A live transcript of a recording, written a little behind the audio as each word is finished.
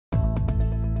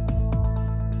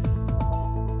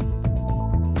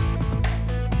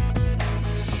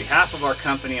behalf of our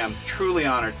company, I'm truly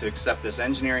honored to accept this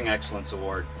Engineering Excellence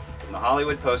Award from the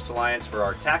Hollywood Post Alliance for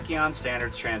our Tachyon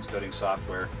standards transcoding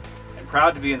software, and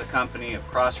proud to be in the company of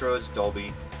Crossroads,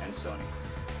 Dolby, and Sony.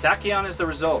 Tachyon is the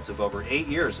result of over 8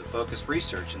 years of focused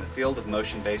research in the field of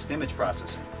motion-based image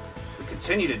processing. We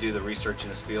continue to do the research in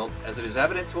this field as it is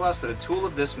evident to us that a tool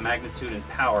of this magnitude and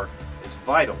power is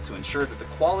vital to ensure that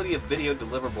the quality of video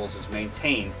deliverables is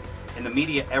maintained in the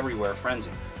media everywhere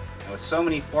frenzy. And with so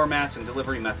many formats and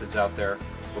delivery methods out there,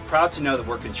 we're proud to know that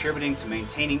we're contributing to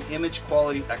maintaining image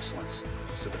quality excellence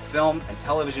so the film and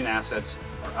television assets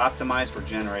are optimized for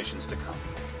generations to come.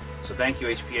 So thank you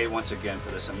HPA once again for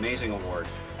this amazing award,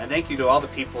 and thank you to all the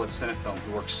people at Cinnafilm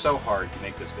who worked so hard to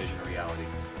make this vision a reality.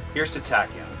 Here's to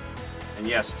Tachyon, and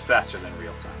yes, it's faster than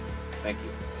real time. Thank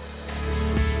you.